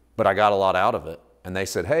 but I got a lot out of it, and they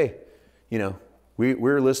said, hey, you know,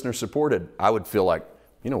 we're listener supported, I would feel like,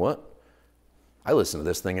 you know what? I listen to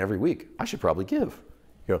this thing every week. I should probably give.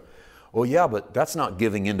 You go, well, yeah, but that's not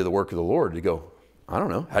giving into the work of the Lord. You go, I don't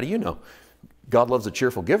know. How do you know? God loves a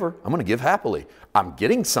cheerful giver. I'm going to give happily. I'm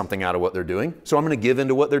getting something out of what they're doing, so I'm going to give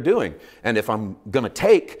into what they're doing. And if I'm going to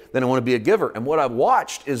take, then I want to be a giver. And what I've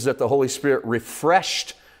watched is that the Holy Spirit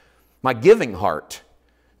refreshed my giving heart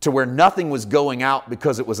to where nothing was going out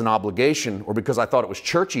because it was an obligation or because I thought it was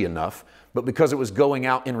churchy enough, but because it was going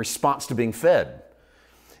out in response to being fed.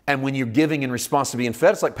 And when you're giving in response to being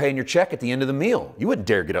fed, it's like paying your check at the end of the meal. You wouldn't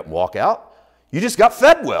dare get up and walk out. You just got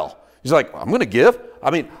fed well. He's like, I'm going to give. I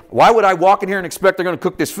mean, why would I walk in here and expect they're going to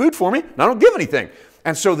cook this food for me? And I don't give anything.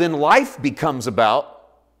 And so then life becomes about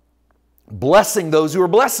blessing those who are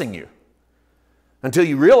blessing you. until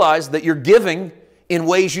you realize that you're giving in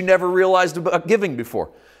ways you never realized about giving before.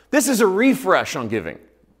 This is a refresh on giving.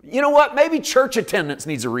 You know what? Maybe church attendance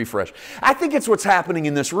needs a refresh. I think it's what's happening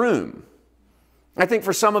in this room. I think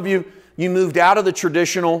for some of you, you moved out of the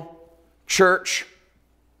traditional church.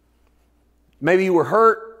 Maybe you were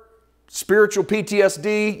hurt, spiritual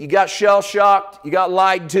PTSD, you got shell-shocked, you got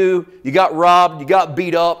lied to, you got robbed, you got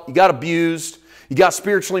beat up, you got abused, you got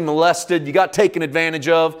spiritually molested, you got taken advantage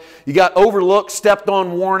of, you got overlooked, stepped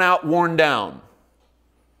on, worn out, worn down.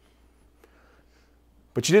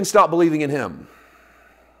 But you didn't stop believing in Him.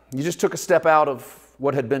 You just took a step out of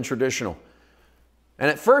what had been traditional.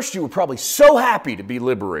 And at first you were probably so happy to be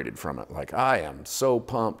liberated from it. Like, I am so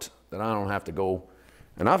pumped that I don't have to go.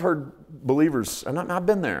 And I've heard believers, and I've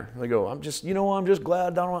been there. They go, I'm just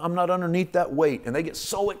glad I'm not underneath that weight. And they get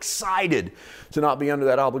so excited to not be under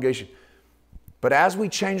that obligation. But as we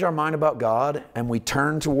change our mind about God and we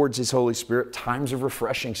turn towards His Holy Spirit, times of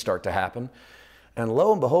refreshing start to happen. And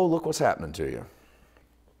lo and behold, look what's happening to you.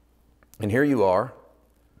 And here you are,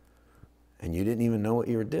 and you didn't even know what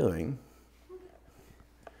you were doing.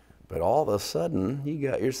 But all of a sudden, you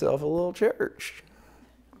got yourself a little church.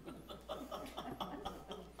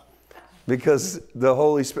 Because the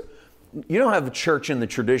Holy Spirit, you don't have a church in the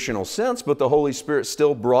traditional sense, but the Holy Spirit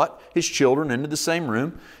still brought His children into the same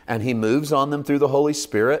room, and He moves on them through the Holy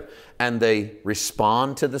Spirit, and they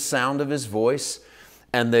respond to the sound of His voice,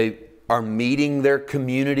 and they are meeting their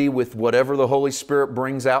community with whatever the Holy Spirit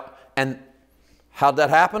brings out. And how'd that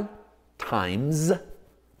happen? Times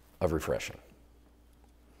of refreshing.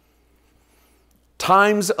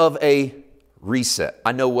 Times of a reset.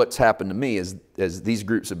 I know what's happened to me is these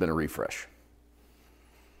groups have been a refresh.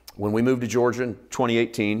 When we moved to Georgia in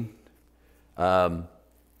 2018,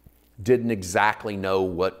 didn't exactly know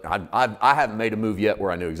what, I haven't made a move yet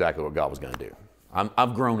where I knew exactly what God was going to do.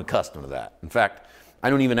 I've grown accustomed to that. In fact, I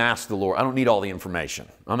don't even ask the Lord. I don't need all the information.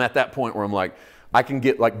 I'm at that point where I'm like, I can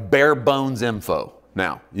get like bare bones info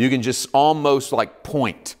now. You can just almost like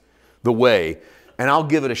point the way, and I'll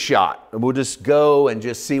give it a shot. We'll just go and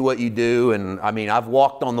just see what you do. And I mean, I've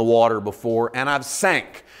walked on the water before, and I've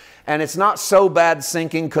sank. And it's not so bad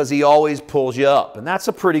sinking because He always pulls you up. And that's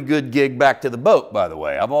a pretty good gig back to the boat, by the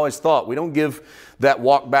way. I've always thought we don't give that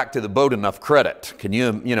walk back to the boat enough credit.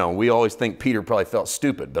 You know, we always think Peter probably felt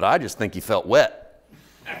stupid, but I just think he felt wet.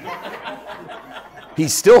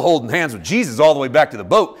 He's still holding hands with Jesus all the way back to the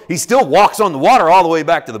boat. He still walks on the water all the way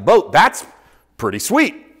back to the boat. That's pretty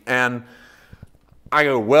sweet. And I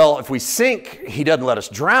go, well, if we sink, He doesn't let us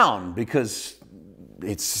drown because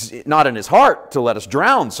it's not in His heart to let us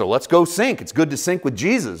drown. So let's go sink. It's good to sink with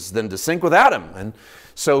Jesus than to sink without Him. And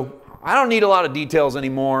so I don't need a lot of details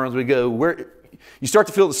anymore as we go. You start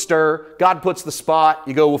to feel the stir. God puts the spot.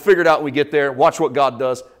 You go, we'll figure it out when we get there. Watch what God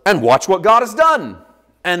does and watch what God has done.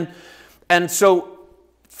 And so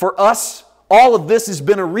for us, all of this has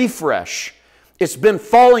been a refresh. It's been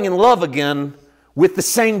falling in love again with the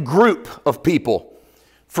same group of people.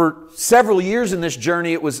 For several years in this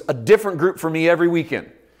journey, it was a different group for me every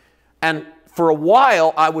weekend. And for a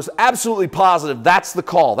while, I was absolutely positive that's the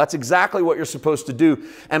call. That's exactly what you're supposed to do.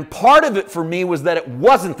 And part of it for me was that it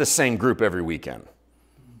wasn't the same group every weekend.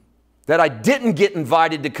 That I didn't get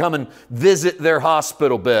invited to come and visit their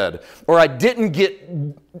hospital bed. Or I didn't get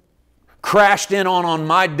crashed in on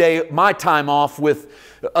my time off with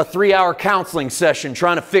a 3-hour counseling session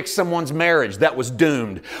trying to fix someone's marriage that was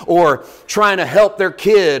doomed, or trying to help their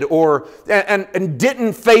kid, and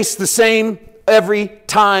didn't face the same every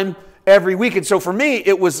time, every week. And so for me,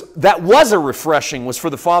 that was a refreshing, was for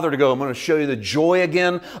the Father to go, I'm going to show you the joy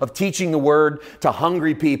again of teaching the Word to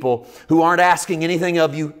hungry people who aren't asking anything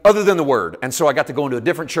of you other than the Word. And so I got to go into a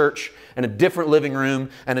different church and a different living room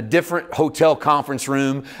and a different hotel conference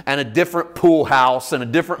room and a different pool house and a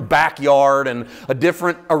different backyard and a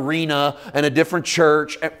different arena and a different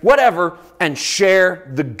church, and whatever, and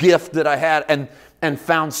share the gift that I had and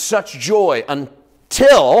found such joy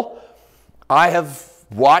until I have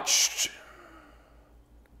watched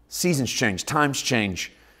seasons change, times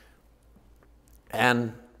change,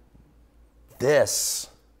 and this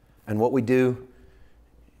and what we do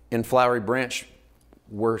in Flowery Branch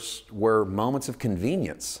were moments of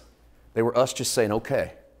convenience. They were us just saying,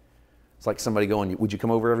 okay. It's like somebody going, would you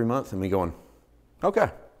come over every month? And me going, okay.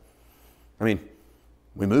 I mean,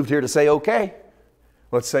 we moved here to say okay.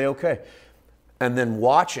 Let's say okay. And then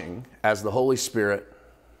watching as the Holy Spirit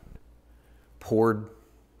poured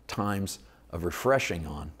times of refreshing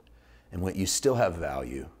on and went, you still have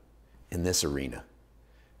value in this arena,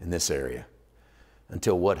 in this area,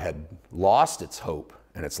 until what had lost its hope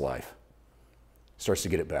and its life starts to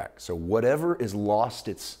get it back. So whatever is lost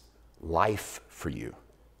its life for you.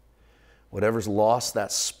 Whatever's lost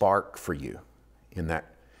that spark for you in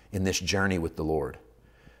this journey with the Lord,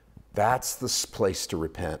 that's the place to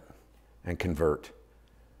repent and convert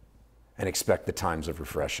and expect the times of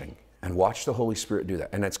refreshing. And watch the Holy Spirit do that.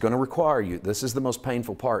 And it's going to require you, this is the most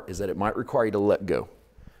painful part, is that it might require you to let go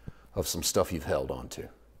of some stuff you've held on to.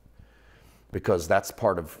 Because that's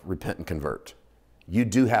part of repent and convert. You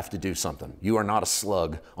do have to do something. You are not a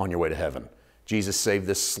slug on your way to heaven. Jesus saved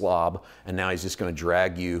this slob, and now he's just going to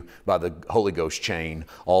drag you by the Holy Ghost chain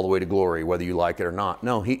all the way to glory, whether you like it or not.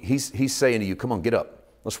 No, he's saying to you, come on, get up.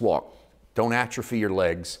 Let's walk. Don't atrophy your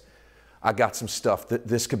legs. I got some stuff that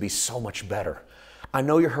this could be so much better. I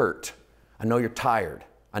know you're hurt. I know you're tired.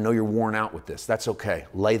 I know you're worn out with this. That's okay.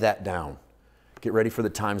 Lay that down. Get ready for the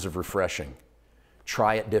times of refreshing.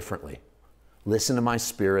 Try it differently. Listen to my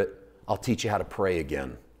Spirit. I'll teach you how to pray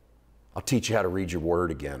again. I'll teach you how to read your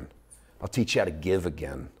word again. I'll teach you how to give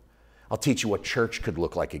again. I'll teach you what church could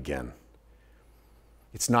look like again.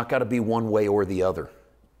 It's not got to be one way or the other.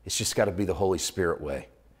 It's just got to be the Holy Spirit way.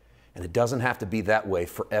 And it doesn't have to be that way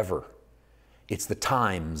forever. It's the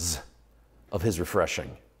times of His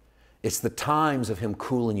refreshing. It's the times of Him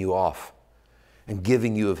cooling you off and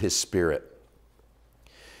giving you of His Spirit.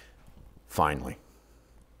 Finally,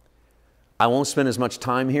 I won't spend as much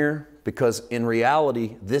time here because in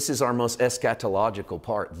reality, this is our most eschatological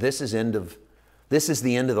part. This is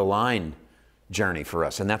the end of the line journey for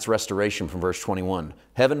us, and that's restoration from verse 21.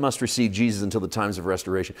 Heaven must receive Jesus until the times of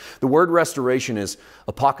restoration. The word restoration is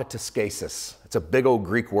apokataskasis. It's a big old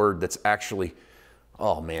Greek word that's actually,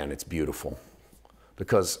 oh man, it's beautiful.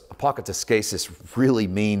 Because apokataskasis really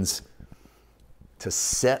means to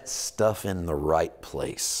set stuff in the right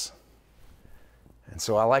place. And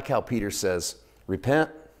so I like how Peter says, repent,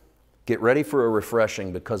 get ready for a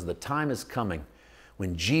refreshing because the time is coming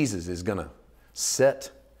when Jesus is going to set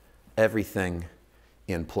everything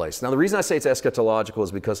in place. Now, the reason I say it's eschatological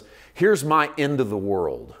is because here's my end of the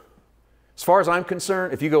world. As far as I'm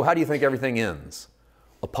concerned, if you go, how do you think everything ends?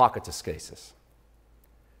 Apokataskasis.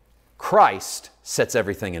 Christ sets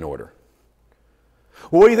everything in order.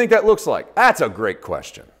 Well, what do you think that looks like? That's a great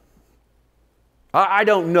question. I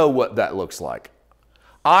don't know what that looks like.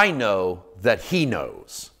 I know that He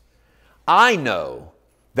knows. I know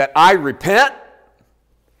that I repent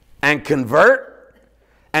and convert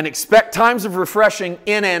and expect times of refreshing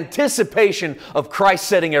in anticipation of Christ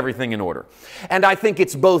setting everything in order. And I think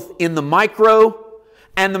it's both in the micro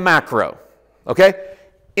and the macro. Okay?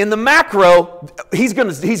 In the macro, he's going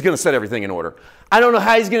to set everything in order. I don't know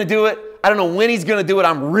how He's going to do it. I don't know when He's going to do it.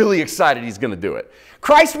 I'm really excited He's going to do it.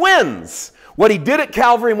 Christ wins. What He did at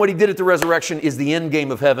Calvary and what He did at the resurrection is the end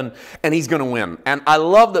game of heaven, and He's going to win. And I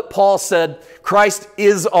love that Paul said Christ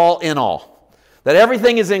is all in all. That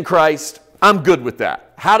everything is in Christ. I'm good with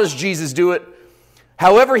that. How does Jesus do it?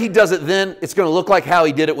 However He does it then, it's going to look like how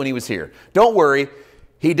He did it when He was here. Don't worry.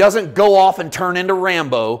 He doesn't go off and turn into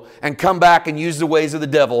Rambo and come back and use the ways of the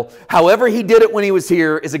devil. However He did it when He was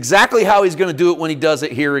here is exactly how He's going to do it when He does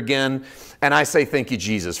it here again. And I say thank you,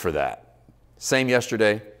 Jesus, for that. Same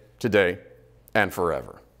yesterday, today, and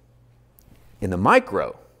forever. In the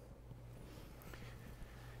micro,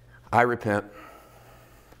 I repent,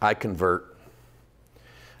 I convert,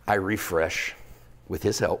 I refresh with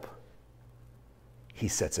His help. He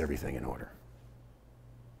sets everything in order.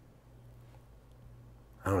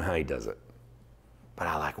 I don't know how He does it, but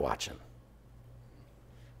I like watching.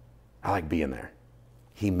 I like being there.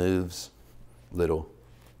 He moves little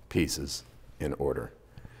pieces in order.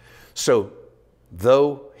 So,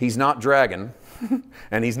 though He's not dragging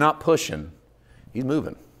and He's not pushing, He's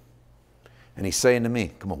moving. And He's saying to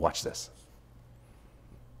me, come on, watch this.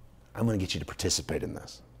 I'm going to get you to participate in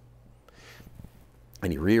this.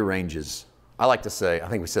 And He rearranges, I like to say, I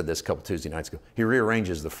think we said this a couple Tuesday nights ago, He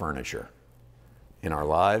rearranges the furniture in our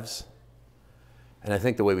lives. And I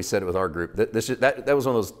think the way we said it with our group, that was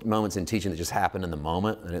one of those moments in teaching that just happened in the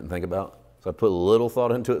moment I didn't think about. So I put a little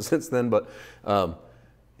thought into it since then, but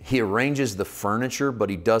He arranges the furniture,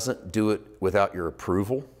 but He doesn't do it without your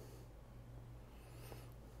approval.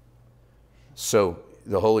 So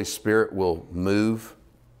the Holy Spirit will move,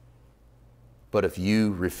 but if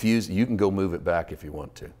you refuse, you can go move it back if you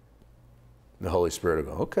want to. The Holy Spirit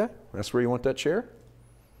will go, okay, that's where you want that chair?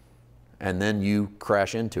 And then you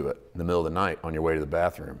crash into it in the middle of the night on your way to the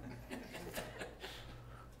bathroom.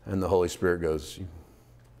 And the Holy Spirit goes,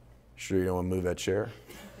 sure you don't want to move that chair?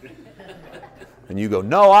 And you go,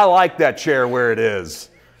 no, I like that chair where it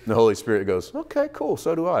is. And the Holy Spirit goes, okay, cool,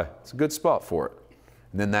 so do I. It's a good spot for it.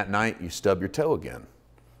 And then that night you stub your toe again.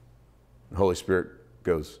 The Holy Spirit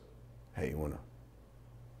goes, hey, you want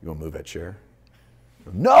to move that chair?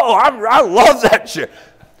 No, I love that chair.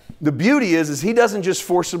 The beauty is he doesn't just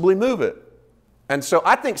forcibly move it. And so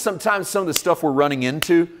I think sometimes some of the stuff we're running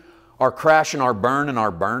into, our crash and our burn and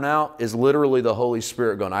our burnout, is literally the Holy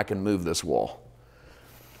Spirit going, I can move this wall.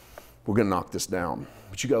 We're going to knock this down.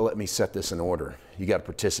 But you got to let me set this in order. You got to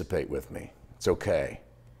participate with me. It's okay.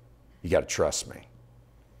 You got to trust me.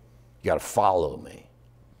 You got to follow me.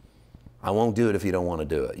 I won't do it if you don't want to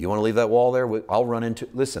do it. You want to leave that wall there? I'll run into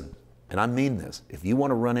it. Listen, and I mean this. If you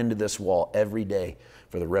want to run into this wall every day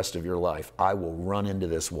for the rest of your life, I will run into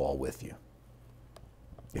this wall with you.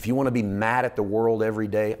 If you want to be mad at the world every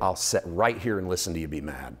day, I'll sit right here and listen to you be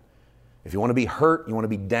mad. If you want to be hurt, you want to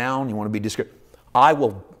be down, you want to be discouraged, I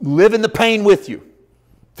will live in the pain with you.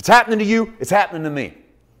 If it's happening to you, it's happening to me.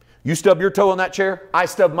 You stub your toe on that chair, I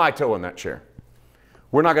stub my toe on that chair.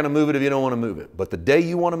 We're not going to move it if you don't want to move it. But the day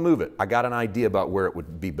you want to move it, I got an idea about where it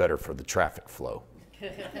would be better for the traffic flow.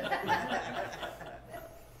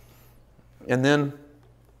 And then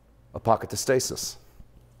apokatastasis.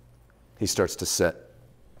 He starts to set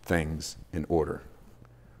things in order.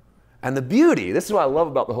 And the beauty, this is what I love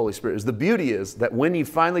about the Holy Spirit, is the beauty is that when you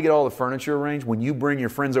finally get all the furniture arranged, when you bring your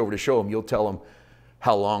friends over to show them, you'll tell them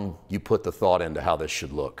how long you put the thought into how this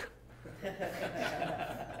should look.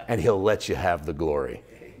 And he'll let you have the glory.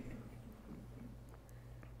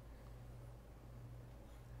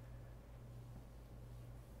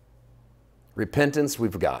 Repentance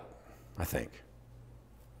we've got, I think.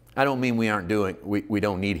 I don't mean we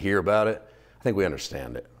don't need to hear about it. I think we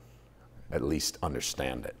understand it. At least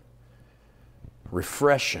understand it.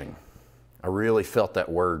 Refreshing. I really felt that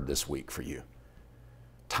word this week for you.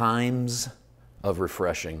 Times of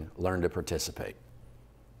refreshing. Learn to participate.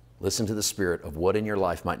 Listen to the Spirit of what in your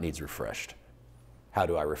life might needs refreshed. How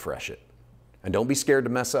do I refresh it? And don't be scared to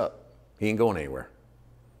mess up. He ain't going anywhere.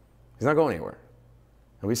 He's not going anywhere.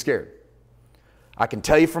 Don't be scared. I can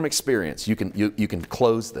tell you from experience, you can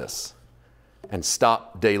close this and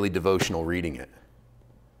stop daily devotional reading it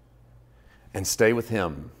and stay with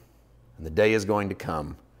Him. And the day is going to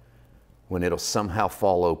come when it'll somehow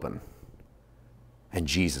fall open and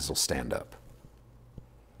Jesus will stand up.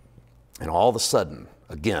 And all of a sudden,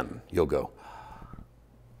 again, you'll go,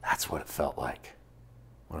 that's what it felt like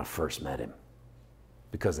when I first met Him.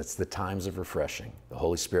 Because it's the times of refreshing, the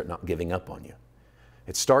Holy Spirit not giving up on you.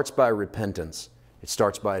 It starts by repentance. It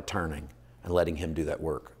starts by a turning and letting Him do that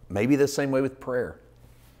work. Maybe the same way with prayer.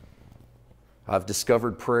 I've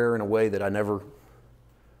discovered prayer in a way that I never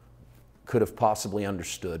could have possibly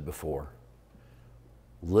understood before.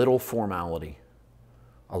 Little formality,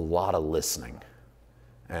 a lot of listening,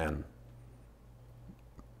 and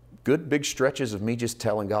good big stretches of me just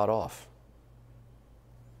telling God off.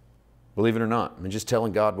 Believe it or not, I'm just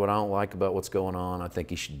telling God what I don't like about what's going on. I think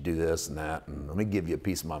He should do this and that, and let me give you a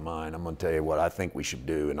piece of my mind. I'm going to tell you what I think we should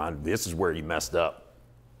do, and this is where you messed up.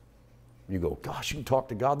 You go, gosh, you can talk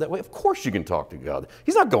to God that way? Of course you can talk to God.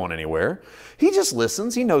 He's not going anywhere. He just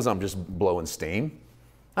listens. He knows I'm just blowing steam.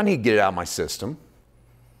 I need to get it out of my system.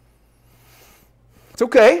 It's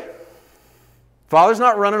okay. Father's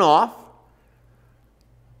not running off.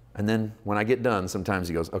 And then when I get done, sometimes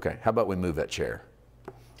He goes, okay, how about we move that chair?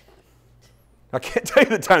 I can't tell you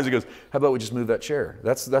the times He goes, how about we just move that chair?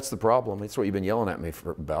 That's the problem. That's what you've been yelling at me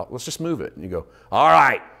about. Let's just move it. And you go, all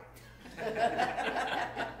right.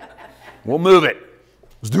 We'll move it.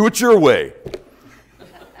 Let's do it your way.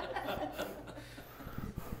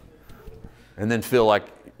 And then feel like,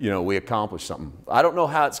 we accomplished something. I don't know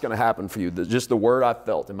how it's going to happen for you. Just the word I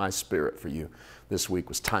felt in my spirit for you this week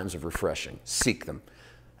was times of refreshing. Seek them.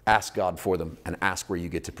 Ask God for them and ask where you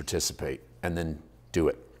get to participate and then do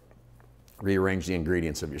it. Rearrange the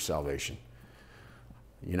ingredients of your salvation.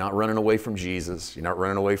 You're not running away from Jesus. You're not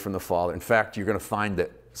running away from the Father. In fact, you're going to find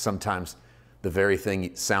that sometimes the very thing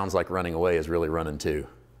that sounds like running away is really running too.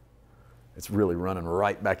 It's really running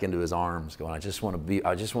right back into His arms going, I just want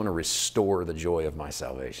to restore the joy of my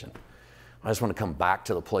salvation. I just want to come back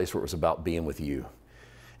to the place where it was about being with you.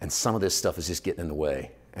 And some of this stuff is just getting in the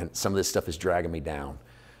way. And some of this stuff is dragging me down.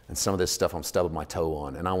 And some of this stuff I'm stubbing my toe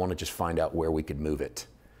on. And I want to just find out where we could move it.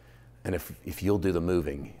 And if you'll do the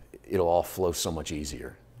moving, it'll all flow so much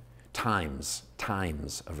easier. Times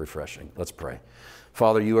of refreshing. Let's pray.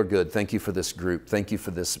 Father, You are good. Thank You for this group. Thank You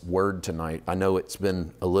for this word tonight. I know it's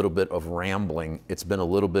been a little bit of rambling. It's been a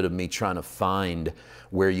little bit of me trying to find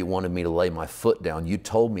where You wanted me to lay my foot down. You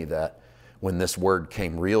told me that when this word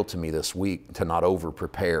came real to me this week, to not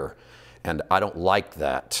over-prepare. And I don't like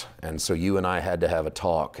that. And so you and I had to have a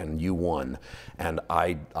talk, and you won. And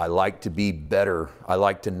I like to be better. I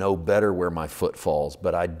like to know better where my foot falls.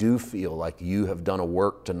 But I do feel like You have done a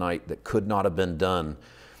work tonight that could not have been done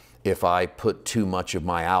if I put too much of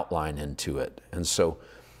my outline into it. And so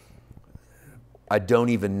I don't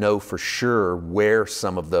even know for sure where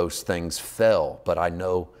some of those things fell, but I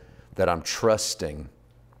know that I'm trusting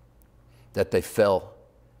that they fell,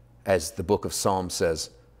 as the book of Psalms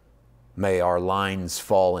says, may our lines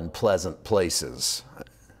fall in pleasant places.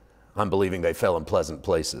 I'm believing they fell in pleasant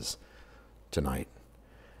places tonight.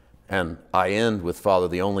 And I end with, Father,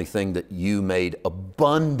 the only thing that you made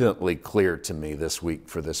abundantly clear to me this week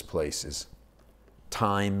for this place is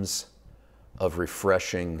times of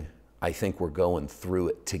refreshing. I think we're going through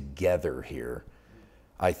it together here.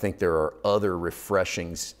 I think there are other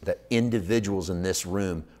refreshings that individuals in this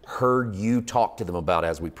room heard you talk to them about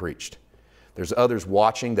as we preached. There's others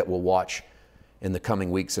watching that will watch in the coming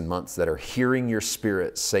weeks and months that are hearing your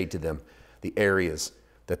Spirit say to them the areas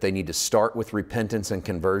that they need to start with repentance and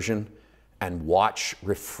conversion and watch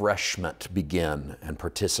refreshment begin and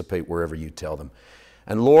participate wherever you tell them.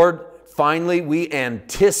 And Lord, finally, we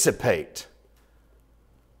anticipate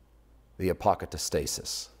the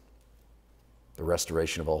apokatastasis, the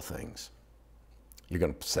restoration of all things. You're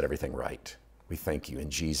going to set everything right. We thank you in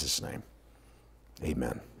Jesus' name.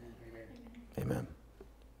 Amen. Amen.